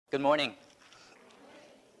Good morning.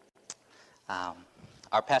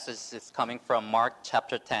 Our passage is coming from Mark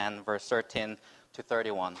chapter 10, verse 13 to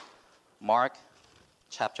 31. Mark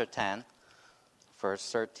chapter 10,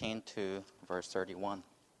 verse 13 to verse 31.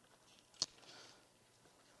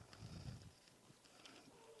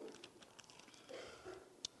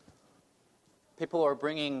 People are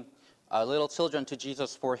bringing little children to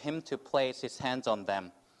Jesus for him to place his hands on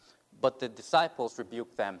them, but the disciples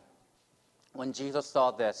rebuked them. When Jesus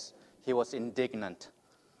saw this, he was indignant.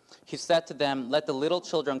 He said to them, "Let the little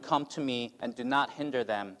children come to me and do not hinder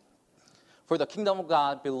them, for the kingdom of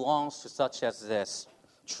God belongs to such as this.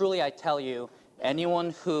 Truly I tell you, anyone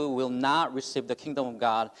who will not receive the kingdom of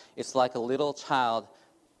God is like a little child.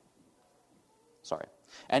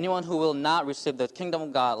 Anyone who will not receive the kingdom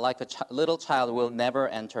of God like a little child will never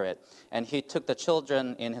enter it." And he took the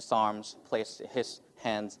children in his arms, placed his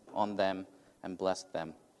hands on them, and blessed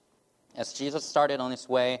them. As Jesus started on his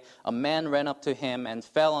way, a man ran up to him and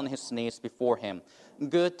fell on his knees before him.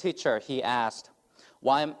 "Good teacher," he asked,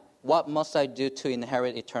 "what must I do to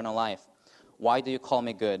inherit eternal life?" "Why do you call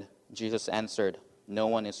me good?" Jesus answered, "No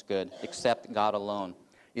one is good except God alone.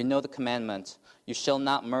 You know the commandments. You shall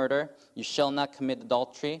not murder. You shall not commit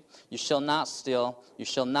adultery. You shall not steal. You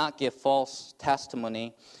shall not give false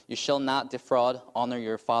testimony. You shall not defraud. Honor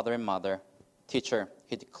your father and mother." "Teacher,"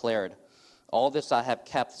 he declared, "all this I have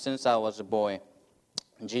kept since I was a boy."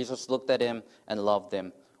 Jesus looked at him and loved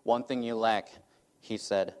him. "One thing you lack," he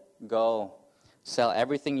said. "Go, sell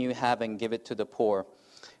everything you have and give it to the poor,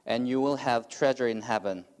 and you will have treasure in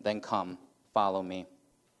heaven. Then come, follow me."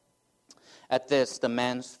 At this, the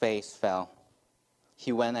man's face fell.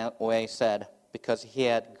 He went away sad because he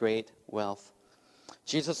had great wealth.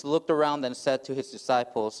 Jesus looked around and said to his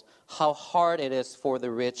disciples, "How hard it is for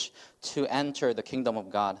the rich to enter the kingdom of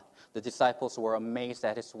God." The disciples were amazed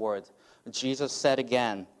at his words. Jesus said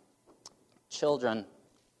again, "Children,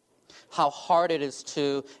 how hard it is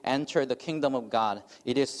to enter the kingdom of God.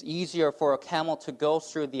 It is easier for a camel to go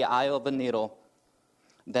through the eye of a needle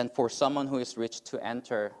than for someone who is rich to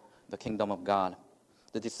enter the kingdom of God."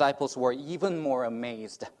 The disciples were even more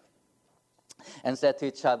amazed and said to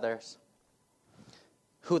each other,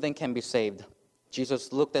 "Who then can be saved?"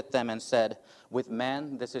 Jesus looked at them and said, "With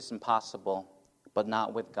man this is impossible, but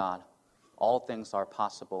not with God. All things are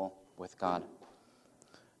possible with God."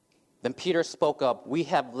 Then Peter spoke up, "We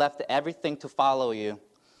have left everything to follow you."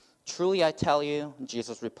 "Truly I tell you,"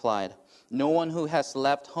 Jesus replied, "no one who has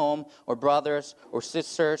left home or brothers or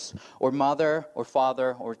sisters or mother or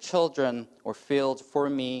father or children or fields for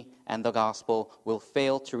me and the gospel will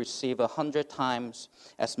fail to receive 100 times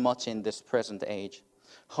as much in this present age.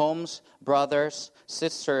 Homes, brothers,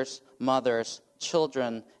 sisters, mothers,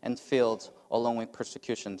 children, and fields, along with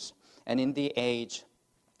persecutions, and in the age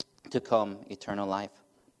to come, eternal life.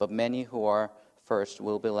 But many who are first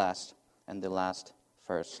will be last, and the last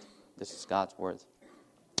first." This is God's word.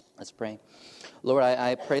 Let's pray. Lord,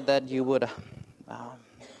 I pray that you would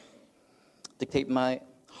dictate my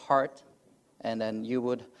heart, and then you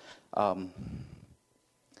would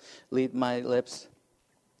lead my lips,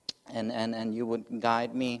 and you would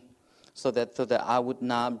guide me, so that I would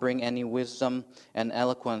not bring any wisdom and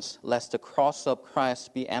eloquence, lest the cross of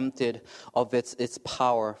Christ be emptied of its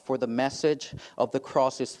power. For the message of the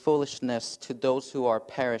cross is foolishness to those who are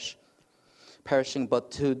perishing,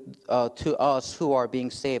 but to us who are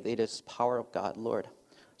being saved, it is power of God, Lord.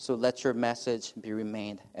 So let your message be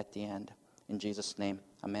remained at the end. In Jesus' name,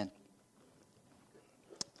 amen.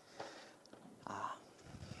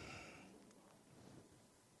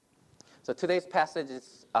 So today's passage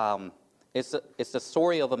is it's the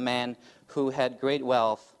story of a man who had great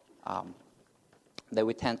wealth that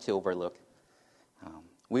we tend to overlook.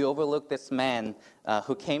 We overlook this man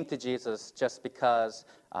who came to Jesus just because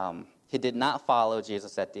he did not follow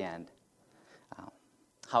Jesus at the end.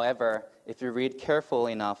 However, if you read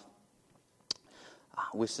carefully enough,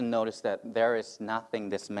 we should notice that there is nothing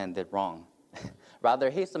this man did wrong. Rather,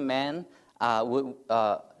 he's a man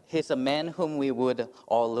whom we would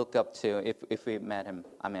all look up to if we met him.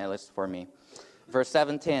 I mean, at least for me. Verse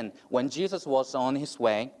 17, when Jesus was on his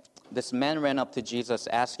way, this man ran up to Jesus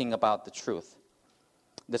asking about the truth.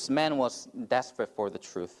 This man was desperate for the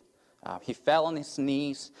truth. He fell on his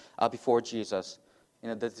knees before Jesus.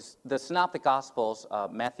 The Synoptic Gospels,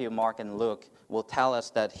 Matthew, Mark, and Luke, will tell us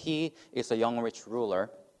that he is a young rich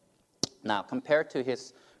ruler. Now, compared to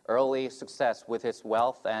his early success with his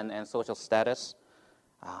wealth and social status,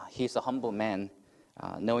 he's a humble man,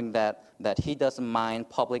 knowing that he doesn't mind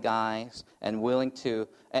public eyes and he's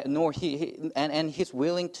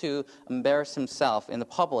willing to embarrass himself in the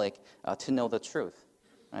public to know the truth,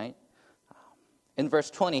 right? In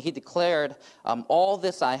verse 20, he declared, all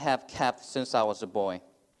this I have kept since I was a boy.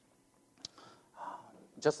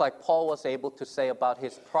 Just like Paul was able to say about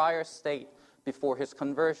his prior state before his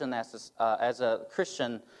conversion as a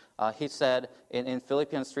Christian, he said in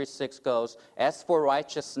Philippians 3:6 goes, as for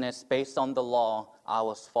righteousness based on the law, I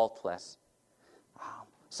was faultless.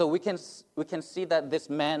 So we can see that this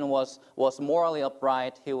man was morally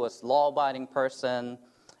upright. He was law-abiding person,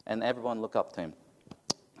 and everyone looked up to him.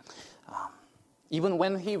 Even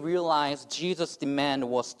when he realized Jesus' demand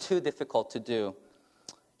was too difficult to do,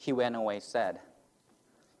 he went away sad.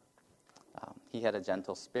 He had a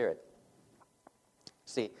gentle spirit.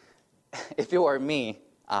 See, if it were me,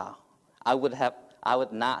 I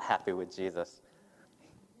would not happy with Jesus.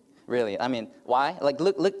 Really, I mean, why? Like,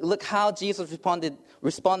 look how Jesus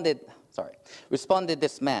responded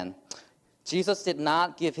this man. Jesus did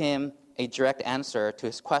not give him a direct answer to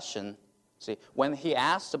his question. See, when he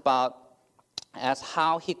asked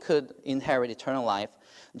how he could inherit eternal life,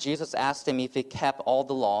 Jesus asked him if he kept all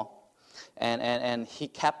the law, and he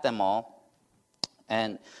kept them all.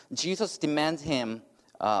 And Jesus demands him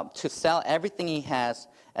to sell everything he has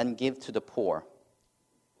and give to the poor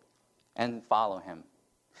and follow him.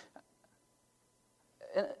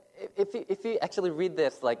 If you actually read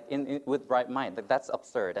this like with right mind, that's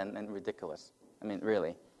absurd and ridiculous. I mean,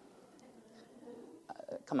 really.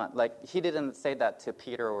 Come on, like he didn't say that to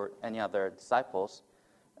Peter or any other disciples.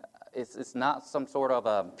 It's not some sort of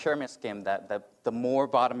a pyramid scheme that the more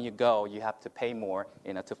bottom you go, you have to pay more,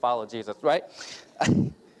 to follow Jesus, right?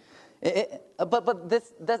 But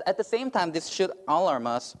this at the same time, this should alarm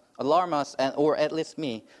us, or at least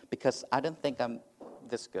me, because I don't think I'm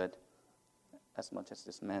this good as much as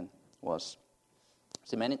this man was.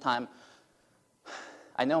 See, many times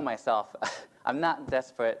I know myself. I'm not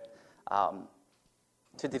desperate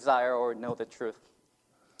to desire or know the truth.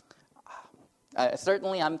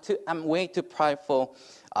 Certainly, I'm way too prideful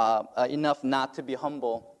enough not to be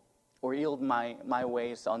humble or yield my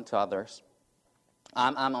ways unto others.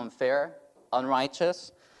 I'm unfair,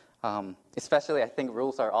 unrighteous, especially I think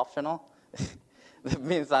rules are optional. That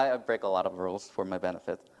means I break a lot of rules for my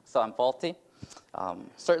benefit. So I'm faulty.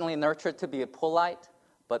 Certainly nurtured to be polite,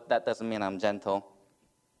 but that doesn't mean I'm gentle.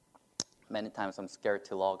 Many times I'm scared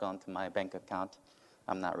to log on to my bank account.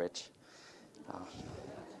 I'm not rich.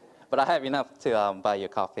 But I have enough to buy you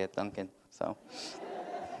coffee at Dunkin', so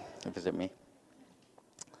visit me.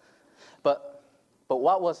 But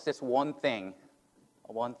what was this one thing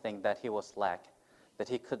that he was lack, that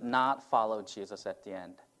he could not follow Jesus at the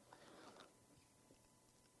end?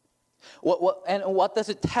 What does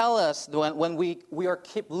it tell us when we are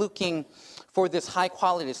keep looking for these high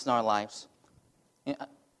qualities in our lives?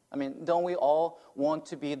 I mean, don't we all want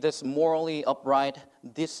to be this morally upright,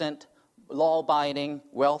 decent, law-abiding,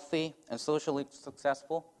 wealthy, and socially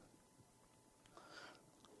successful?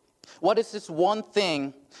 What is this one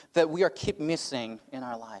thing that we are keep missing in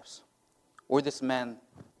our lives, or this man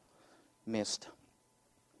missed?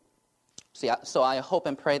 See, so I hope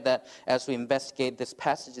and pray that as we investigate this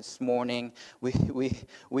passage this morning,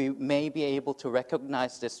 we may be able to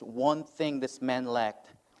recognize this one thing this man lacked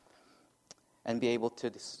and be able to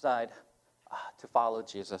decide to follow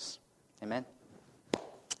Jesus. Amen?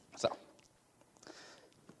 So,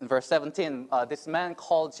 in verse 17, this man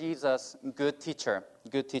called Jesus good teacher,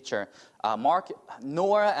 good teacher. Mark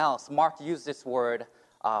used this word,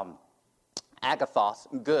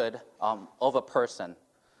 agathos, good, of a person.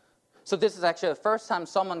 So this is actually the first time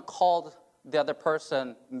someone called the other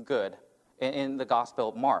person good in the Gospel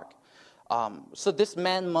of Mark. So this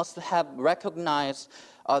man must have recognized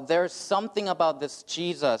there's something about this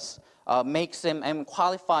Jesus makes him and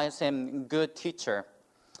qualifies him good teacher.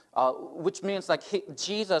 Which means like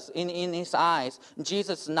Jesus, in his eyes,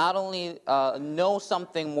 Jesus not only knows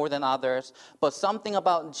something more than others, but something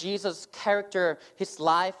about Jesus' character, his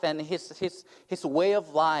life, and his way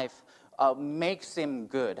of life makes him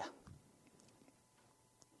good.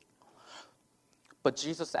 But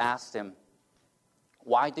Jesus asked him,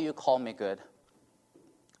 "Why do you call me good?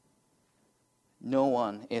 No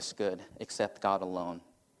one is good except God alone."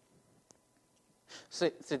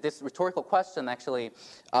 So this rhetorical question actually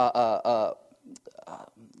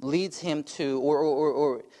leads him to,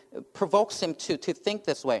 or provokes him to think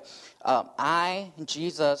this way. I,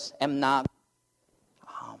 Jesus, am not.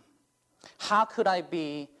 How could I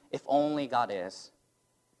be if only God is?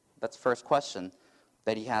 That's the first question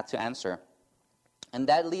that he had to answer. And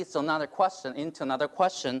that leads to another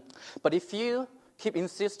question. But if you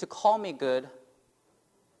insist to call me good,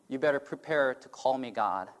 you better prepare to call me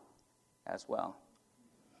God as well.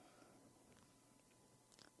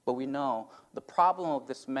 But we know the problem of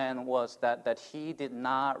this man was that he did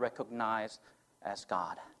not recognize as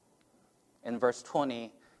God. In verse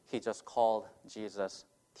 20, he just called Jesus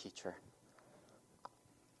teacher.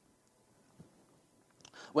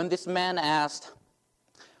 When this man asked,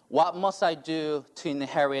 "What must I do to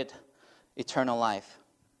inherit eternal life?"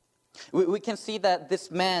 We can see that this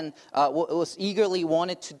man was eagerly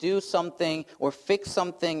wanted to do something or fix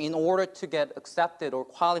something in order to get accepted or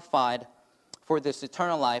qualified for this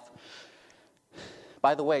eternal life.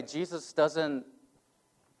 By the way, Jesus doesn't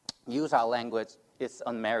use our language, it's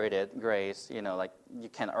unmerited grace, like you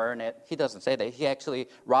can earn it. He doesn't say that. He actually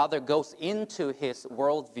rather goes into his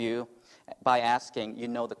worldview by asking, "You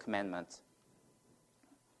know the commandments."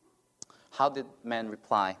 How did man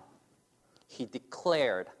reply? He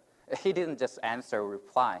declared. He didn't just answer or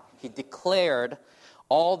reply. He declared,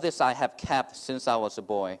 "All this I have kept since I was a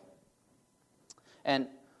boy." And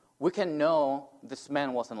we can know this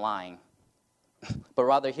man wasn't lying, but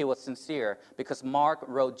rather he was sincere, because Mark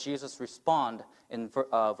wrote Jesus' respond in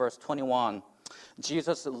verse 21.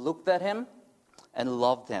 Jesus looked at him and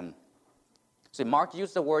loved him. See, Mark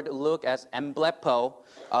used the word look as emblepo,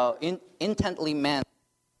 intently meant.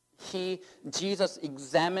 Jesus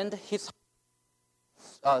examined his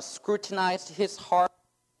scrutinized his heart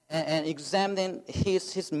and examined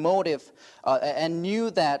his motive and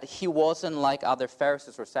knew that he wasn't like other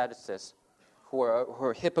Pharisees or Sadducees who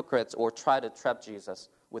were hypocrites or tried to trap Jesus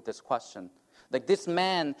with this question. Like, this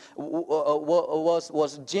man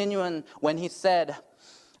was genuine when he said,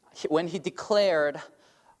 when he declared,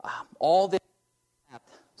 "All this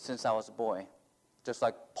since I was a boy," just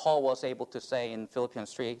like Paul was able to say in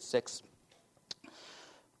Philippians 3:6.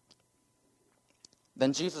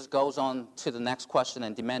 Then Jesus goes on to the next question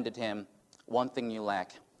and demanded him, "One thing you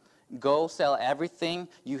lack. Go sell everything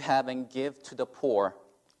you have and give to the poor.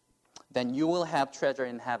 Then you will have treasure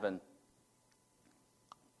in heaven.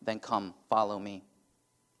 Then come, follow me."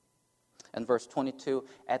 And verse 22,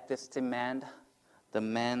 at this demand, the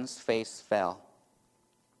man's face fell.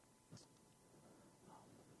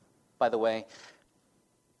 By the way,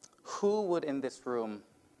 who would in this room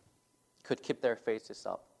could keep their faces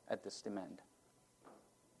up at this demand?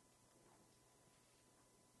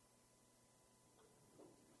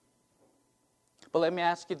 But let me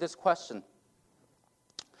ask you this question.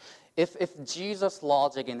 If Jesus'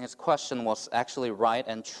 logic in his question was actually right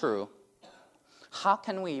and true, how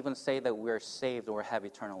can we even say that we're saved or have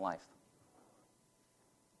eternal life?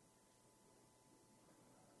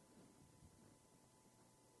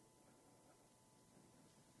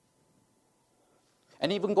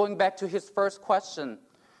 And even going back to his first question,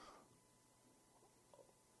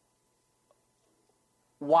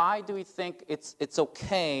 why do we think it's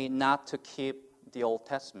okay not to keep the Old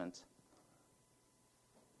Testament?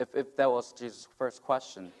 If that was Jesus' first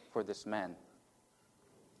question for this man.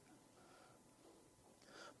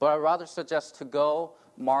 But I rather suggest to go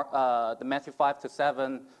the Matthew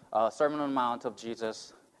 5-7 Sermon on the Mount of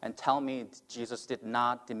Jesus and tell me Jesus did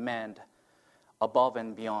not demand above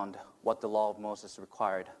and beyond what the law of Moses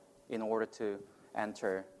required in order to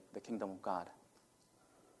enter the kingdom of God.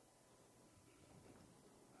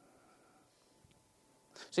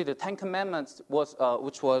 See, the Ten Commandments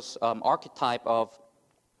which was archetype of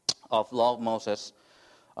law of Moses,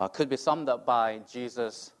 could be summed up by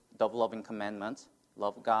Jesus' the loving commandments: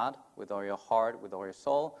 love God with all your heart, with all your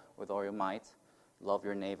soul, with all your might. Love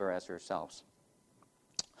your neighbor as yourselves.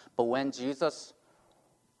 But when Jesus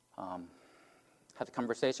had a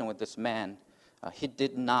conversation with this man, he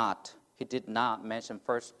did not mention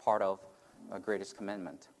first part of greatest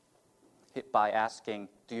commandment by asking,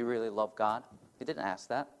 "Do you really love God?" He didn't ask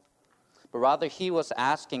that. But rather he was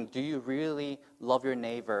asking, "Do you really love your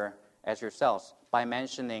neighbor as yourselves?" By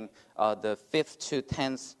mentioning the 5th to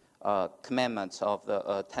 10th commandments of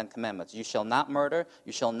the 10 commandments. You shall not murder,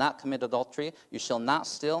 you shall not commit adultery, you shall not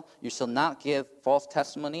steal, you shall not give false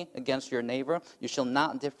testimony against your neighbor, you shall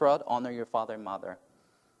not defraud, honor your father and mother.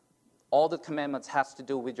 All the commandments has to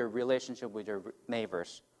do with your relationship with your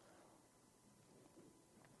neighbors.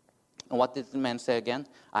 And what did the man say again?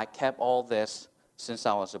 "I kept all this since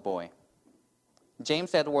I was a boy."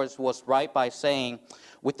 James Edwards was right by saying,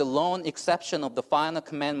 with the lone exception of the final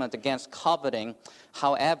commandment against coveting,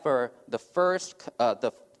 however, the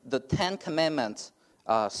 10 commandments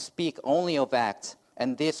speak only of acts,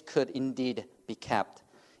 and this could indeed be kept,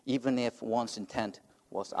 even if one's intent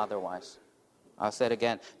was otherwise. I'll say it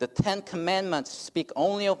again. The 10 commandments speak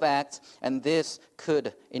only of acts, and this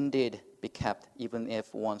could indeed be kept, even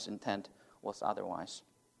if one's intent was otherwise.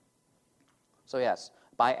 So yes,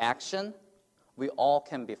 by action, we all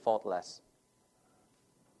can be faultless.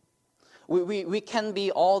 we can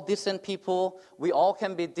be all decent people. We all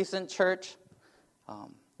can be decent church.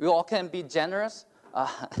 We all can be generous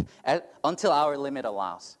until our limit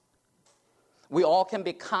allows. We all can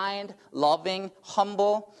be kind, loving,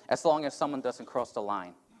 humble, as long as someone doesn't cross the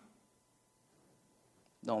line.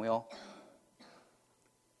 Don't we all?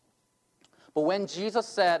 But when Jesus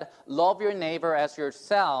said, love your neighbor as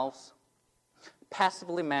yourselves,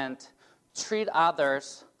 passively meant treat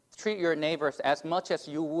your neighbors as much as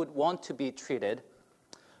you would want to be treated.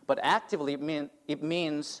 But actively, it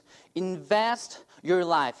means invest your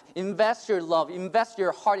life, invest your love, invest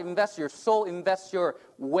your heart, invest your soul, invest your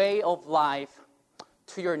way of life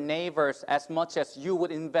to your neighbors as much as you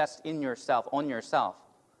would invest in yourself, on yourself.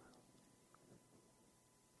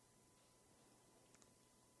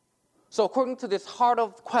 So according to this heart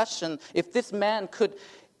of question, if this man could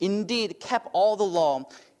indeed kept all the law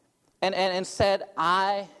and said,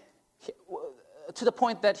 to the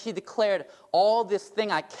point that he declared, all this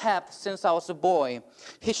thing I kept since I was a boy,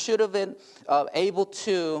 he should have been able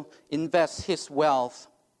to invest his wealth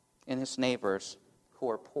in his neighbors who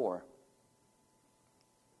are poor.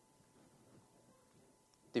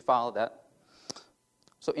 Do you follow that?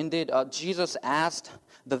 So indeed, Jesus asked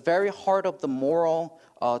the very heart of the moral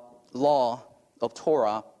law of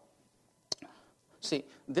Torah. See,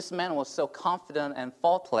 this man was so confident and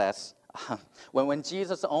faultless when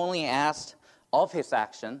Jesus only asked of his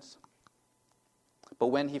actions. But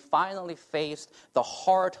when he finally faced the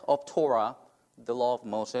heart of Torah, the law of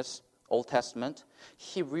Moses, Old Testament,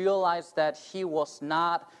 he realized that he was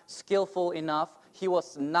not skillful enough, he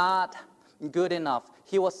was not good enough,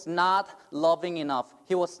 he was not loving enough,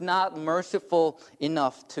 he was not merciful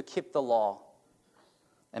enough to keep the law,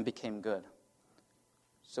 and became good.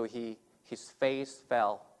 So his face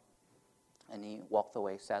fell, and he walked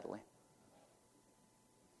away sadly.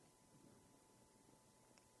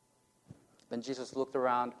 Then Jesus looked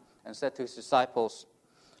around and said to his disciples,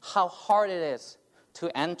 how hard it is to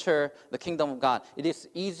enter the kingdom of God. It is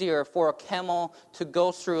easier for a camel to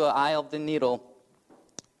go through an eye of the needle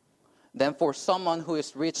than for someone who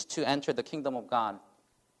is rich to enter the kingdom of God.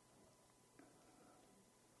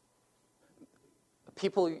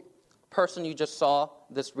 Person you just saw,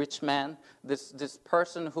 this rich man, this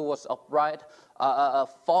person who was upright,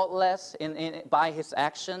 faultless by his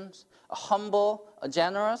actions, humble,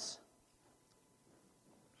 generous.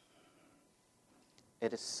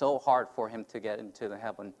 It is so hard for him to get into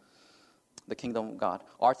the kingdom of God.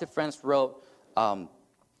 Arthur France wrote,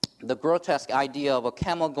 the grotesque idea of a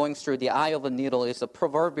camel going through the eye of a needle is a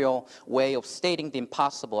proverbial way of stating the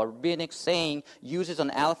impossible. A rabbinic saying uses an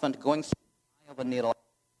elephant going through the eye of a needle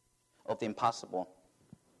of the impossible.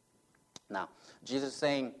 Now, Jesus is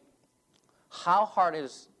saying how hard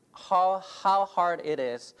it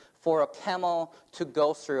is for a camel to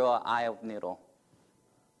go through an eye of needle.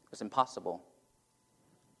 It's impossible.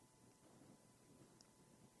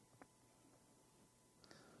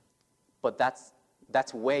 But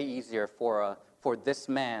that's way easier for this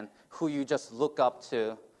man who you just look up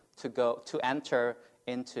to enter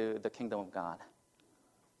into the kingdom of God.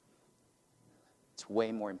 It's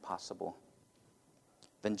way more impossible.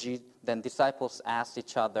 Then disciples asked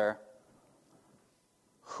each other,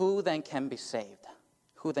 who then can be saved?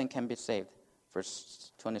 Who then can be saved?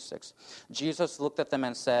 Verse 26. Jesus looked at them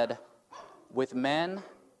and said, with men,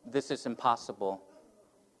 this is impossible.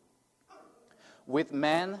 With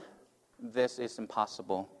men, this is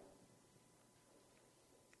impossible.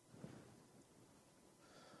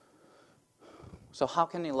 So how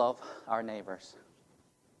can we love our neighbors?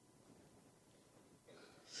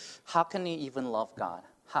 How can we even love God?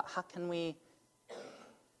 How can we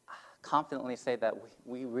confidently say that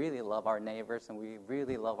we really love our neighbors and we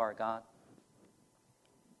really love our God?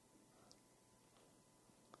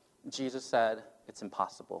 Jesus said it's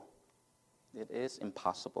impossible. It is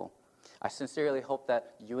impossible. I sincerely hope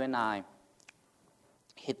that you and I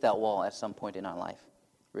hit that wall at some point in our life.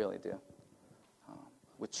 Really do.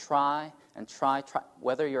 We try,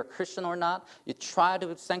 whether you're a Christian or not, you try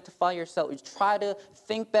to sanctify yourself. You try to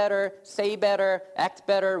think better, say better, act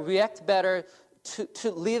better, react better,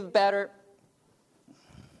 to live better.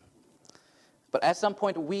 But at some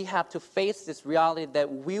point, we have to face this reality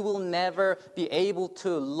that we will never be able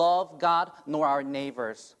to love God nor our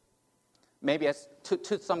neighbors. Maybe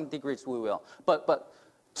to some degrees we will. But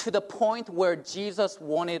to the point where Jesus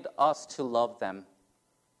wanted us to love them,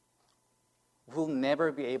 we'll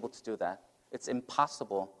never be able to do that. It's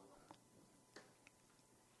impossible.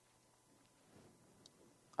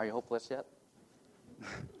 Are you hopeless yet?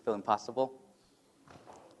 Feel impossible?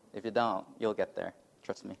 If you don't, you'll get there.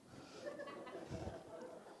 Trust me.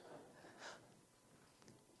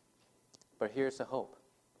 But here's the hope.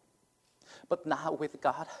 But not with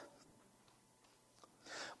God.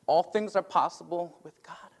 All things are possible with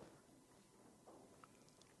God.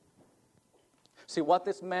 See, what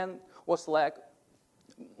this man lacked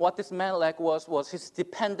was his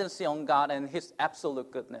dependency on God and his absolute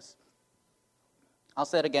goodness. I'll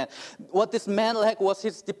say it again. What this man lacked was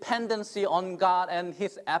his dependency on God and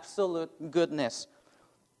his absolute goodness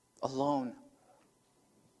alone.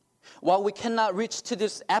 While we cannot reach to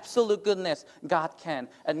this absolute goodness, God can,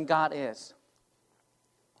 and God is.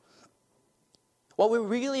 What we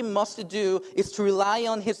really must do is to rely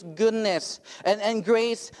on His goodness and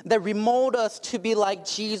grace that remold us to be like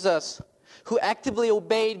Jesus, who actively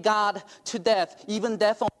obeyed God to death, even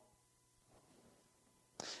death on.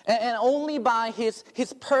 And only by His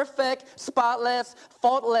perfect, spotless,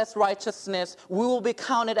 faultless righteousness, we will be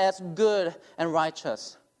counted as good and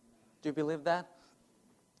righteous. Do you believe that?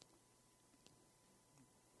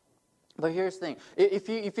 But here's the thing.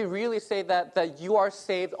 If you really say that you are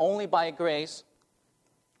saved only by grace,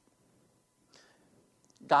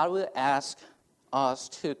 God will ask us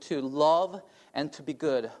to love and to be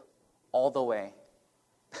good all the way.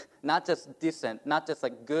 Not just decent, not just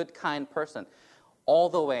like good, kind person. All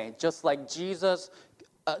the way. Just like Jesus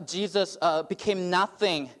became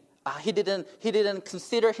nothing. He didn't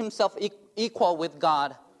consider himself equal with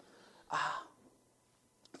God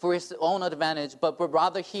for his own advantage, but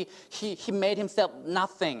rather he made himself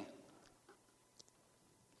nothing.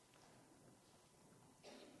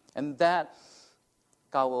 And that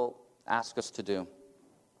God will ask us to do.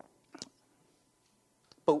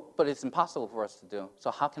 But it's impossible for us to do. So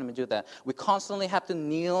how can we do that? We constantly have to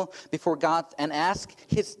kneel before God and ask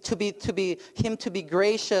Him to be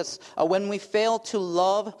gracious when we fail to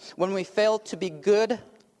love, when we fail to be good,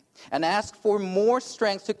 and ask for more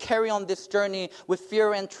strength to carry on this journey with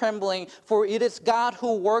fear and trembling. For it is God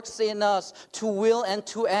who works in us to will and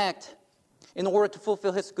to act in order to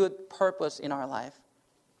fulfill His good purpose in our life.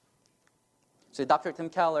 So Dr. Tim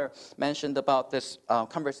Keller mentioned about this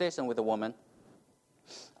conversation with a woman.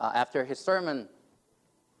 After his sermon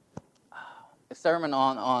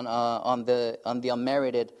on the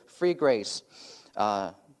unmerited free grace,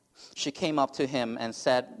 she came up to him and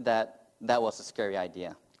said that was a scary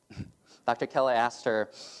idea. Dr. Keller asked her,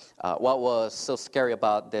 what was so scary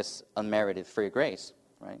about this unmerited free grace?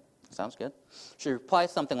 Right? Sounds good. She replied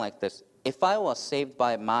something like this: if I was saved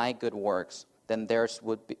by my good works, then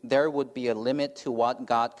there would be a limit to what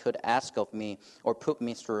God could ask of me or put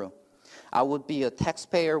me through. I would be a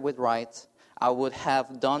taxpayer with rights. I would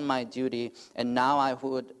have done my duty, and now I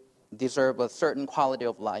would deserve a certain quality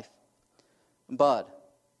of life. But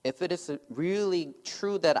if it is really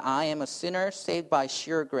true that I am a sinner saved by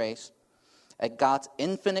sheer grace at God's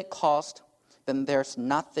infinite cost, then there's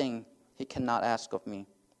nothing He cannot ask of me.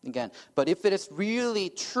 Again, but if it is really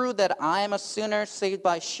true that I am a sinner saved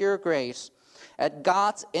by sheer grace at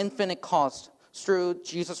God's infinite cost, through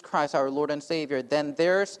Jesus Christ, our Lord and Savior, then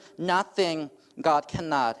there's nothing God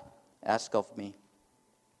cannot ask of me.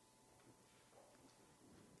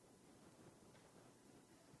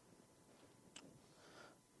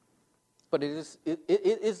 But is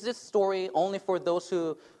this story only for those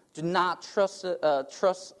who do not trust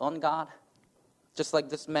on God? Just like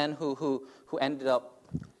this man who ended up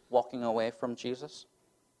walking away from Jesus?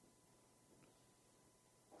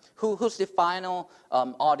 Who's the final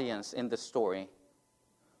audience in this story?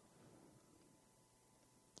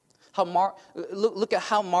 Look at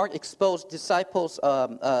how Mark exposed disciples'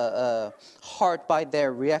 heart by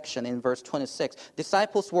their reaction in verse 26.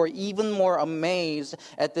 Disciples were even more amazed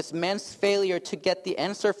at this man's failure to get the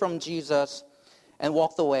answer from Jesus and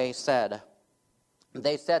walked away,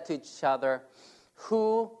 They said to each other,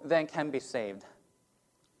 "Who then can be saved?"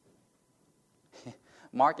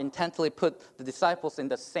 Mark intently put the disciples in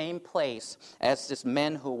the same place as this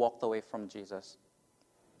man who walked away from Jesus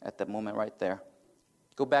at that moment right there.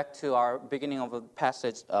 Go back to our beginning of the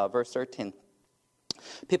passage, verse 13.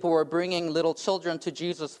 People were bringing little children to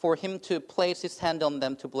Jesus for Him to place His hand on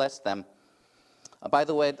them to bless them. By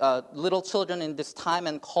the way, little children in this time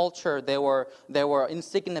and culture, they were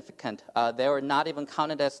insignificant. They were not even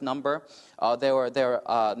counted as number. They were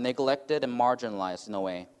neglected and marginalized in a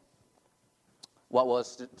way. What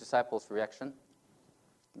was the disciples' reaction?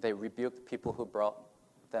 They rebuked people who brought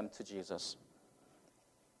them to Jesus.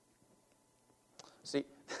 See,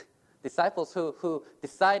 disciples who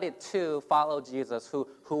decided to follow Jesus, who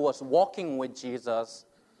was walking with Jesus,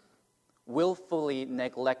 willfully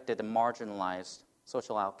neglected and marginalized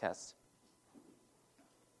social outcasts.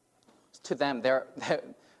 To them,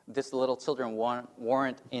 these little children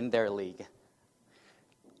weren't in their league.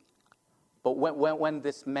 But when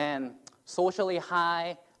this man socially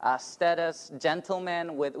high status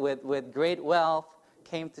gentlemen with great wealth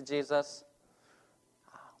came to Jesus.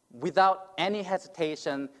 Without any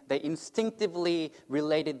hesitation, they instinctively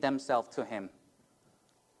related themselves to him.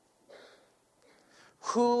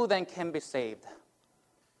 Who then can be saved?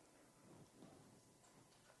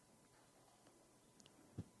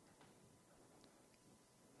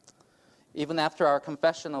 Even after our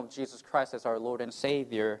confession of Jesus Christ as our Lord and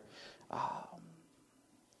Savior,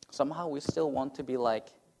 somehow we still want to be like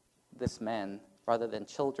this man rather than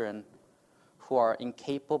children who are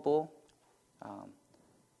incapable,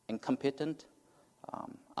 incompetent,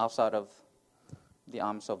 outside of the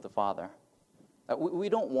arms of the Father. We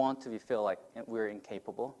don't want to feel like we're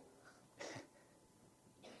incapable.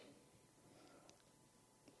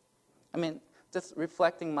 I mean, just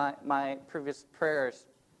reflecting my previous prayers,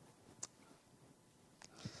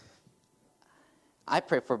 I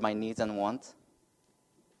pray for my needs and wants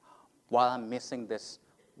while I'm missing this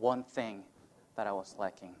one thing that I was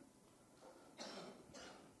lacking.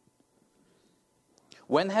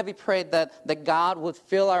 When have we prayed that God would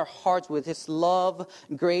fill our hearts with His love,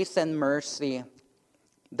 grace, and mercy,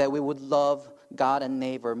 that we would love God and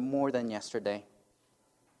neighbor more than yesterday?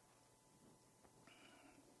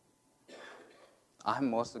 I'm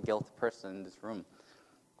most the guilty person in this room.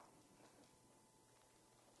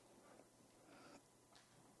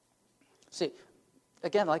 See,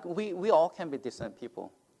 again, like we all can be decent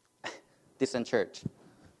people, decent church.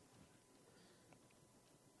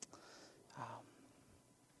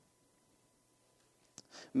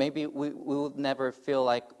 Maybe we would never feel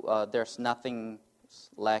like there's nothing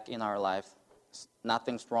lack in our life,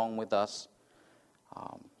 nothing's wrong with us.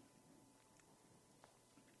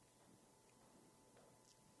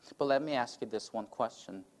 But let me ask you this one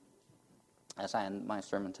question as I end my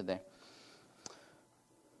sermon today.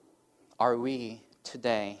 Are we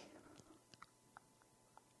today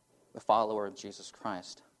a follower of Jesus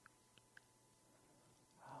Christ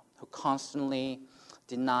who constantly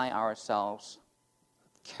deny ourselves,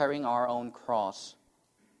 carrying our own cross,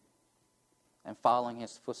 and following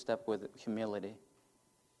His footsteps with humility?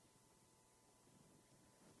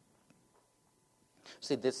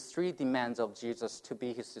 See, these three demands of Jesus to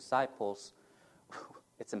be His disciples,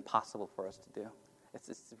 it's impossible for us to do.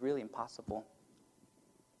 It's really impossible.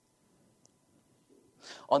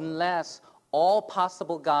 Unless all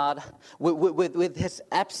possible God, with His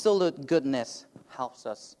absolute goodness, helps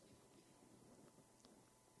us.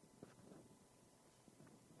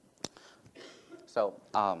 So,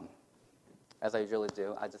 as I usually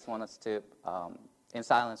do, I just want us to, in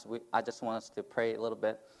silence, I just want us to pray a little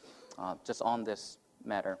bit just on this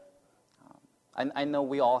matter. I know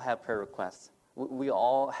we all have prayer requests. We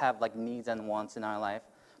all have like needs and wants in our life,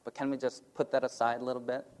 but can we just put that aside a little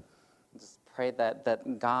bit? Just pray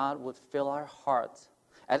that God would fill our hearts.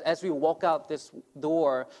 As we walk out this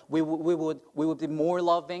door, we would be more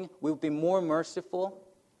loving, we would be more merciful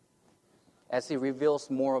as He reveals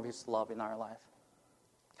more of His love in our life.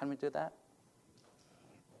 Can we do that?